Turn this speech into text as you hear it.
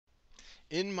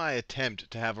in my attempt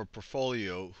to have a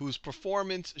portfolio whose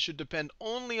performance should depend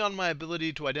only on my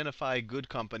ability to identify good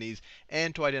companies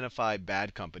and to identify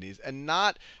bad companies and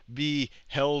not be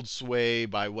held sway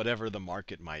by whatever the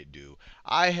market might do,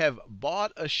 I have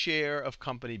bought a share of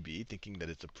company B, thinking that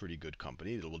it's a pretty good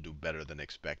company, it will do better than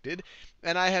expected,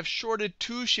 and I have shorted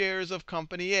 2 shares of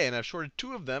company A, and I've shorted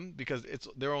 2 of them because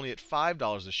they're only at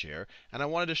 $5 a share, and I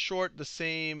wanted to short the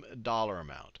same dollar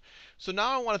amount. So now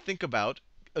I want to think about,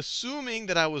 assuming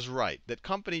that I was right, that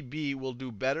company B will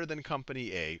do better than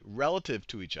company A relative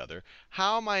to each other,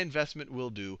 how my investment will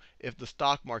do if the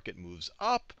stock market moves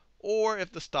up or if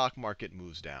the stock market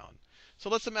moves down. So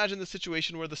let's imagine the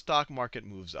situation where the stock market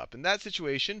moves up. In that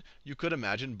situation, you could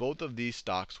imagine both of these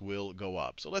stocks will go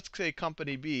up. So let's say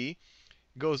company B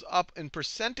goes up in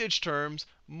percentage terms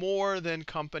more than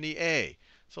company A.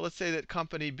 So let's say that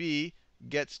company B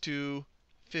gets to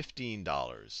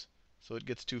 $15. So it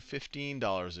gets to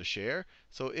 $15 a share.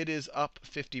 So it is up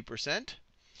 50%.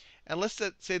 And let's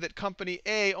say that company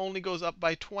A only goes up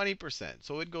by 20%.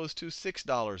 So it goes to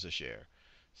 $6 a share.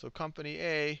 So company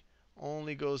A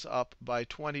only goes up by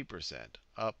 20%,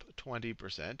 up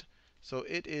 20%. So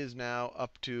it is now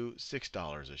up to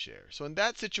 $6 a share. So in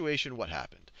that situation, what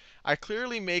happened? I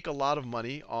clearly make a lot of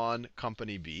money on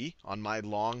company B, on my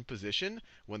long position,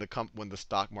 when the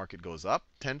stock market goes up.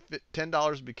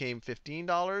 $10 became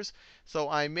 $15. So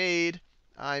I made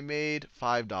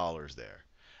 $5 there.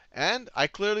 And I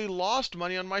clearly lost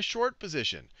money on my short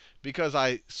position because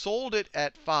I sold it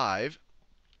at 5,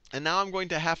 and now I'm going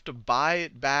to have to buy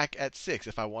it back at 6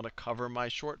 if I want to cover my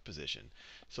short position.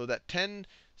 So this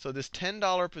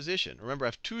 $10 position, remember I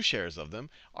have 2 shares of them,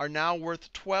 are now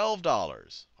worth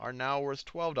 $12. Are now worth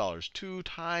 $12. 2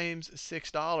 times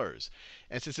 $6.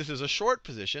 And since this is a short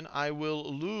position, I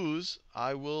will lose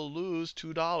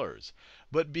 $2.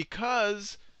 But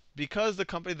because the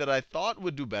company that I thought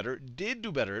would do better did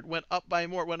do better, it went up by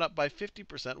more, it went up by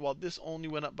 50%, while this only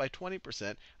went up by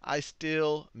 20%, I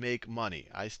still make money.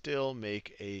 I still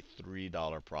make a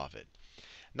 $3 profit.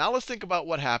 Now let's think about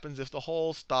what happens if the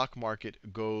whole stock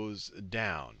market goes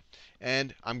down.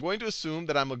 And I'm going to assume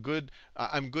that I'm good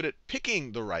at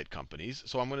picking the right companies.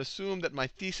 So I'm going to assume that my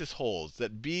thesis holds,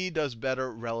 that B does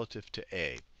better relative to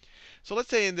A. So let's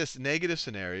say in this negative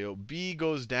scenario, B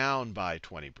goes down by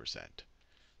 20%.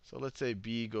 So let's say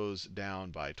B goes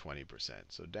down by 20%.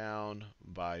 So down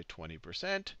by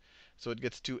 20%. So it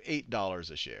gets to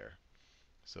 $8 a share.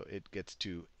 So it gets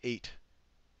to $8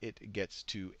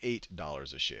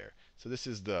 a share. So this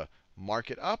is the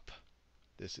market up.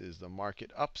 This is the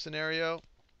market up scenario.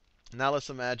 Now let's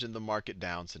imagine the market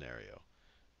down scenario.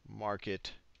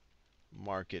 Market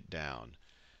down.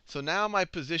 So now my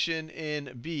position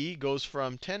in B goes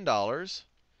from $10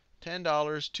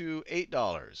 to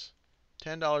 $8.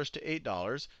 $10 to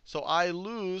 $8. So I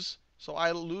lose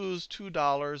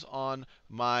 $2 on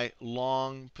my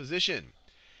long position.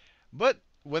 But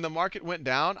when the market went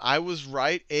down, I was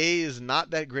right. A is not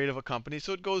that great of a company,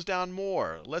 so it goes down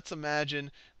more. Let's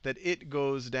imagine that it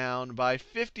goes down by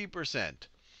 50%.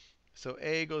 So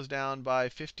A goes down by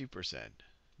 50%,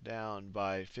 down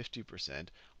by 50%,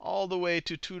 all the way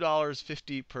to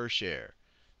 $2.50 per share.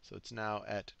 So it's now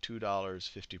at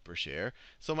 $2.50 per share.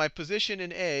 So my position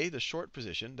in A, the short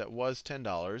position that was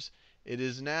 $10, it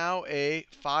is now a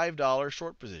 $5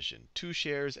 short position, 2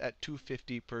 shares at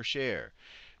 $2.50 per share.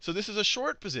 So this is a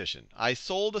short position. I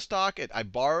sold the stock I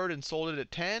borrowed and sold it at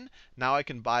 10. Now I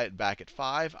can buy it back at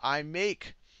 5. I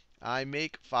make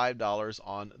 $5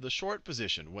 on the short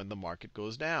position when the market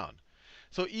goes down.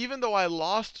 So even though I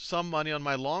lost some money on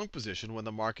my long position when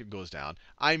the market goes down,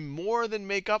 I more than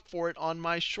make up for it on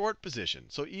my short position.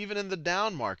 So even in the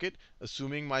down market,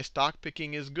 assuming my stock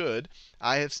picking is good,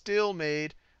 I have still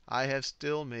made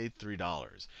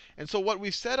 $3. And so what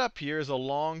we've set up here is a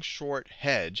long-short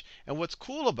hedge. And what's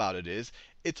cool about it is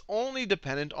it's only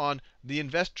dependent on the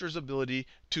investor's ability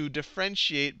to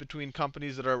differentiate between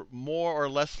companies that are more or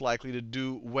less likely to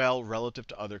do well relative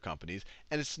to other companies.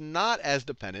 And it's not as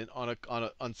dependent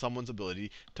on someone's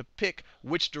ability to pick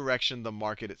which direction the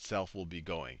market itself will be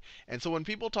going. And so when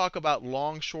people talk about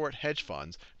long-short hedge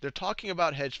funds, they're talking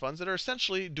about hedge funds that are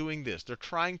essentially doing this. They're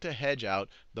trying to hedge out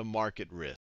the market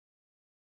risk.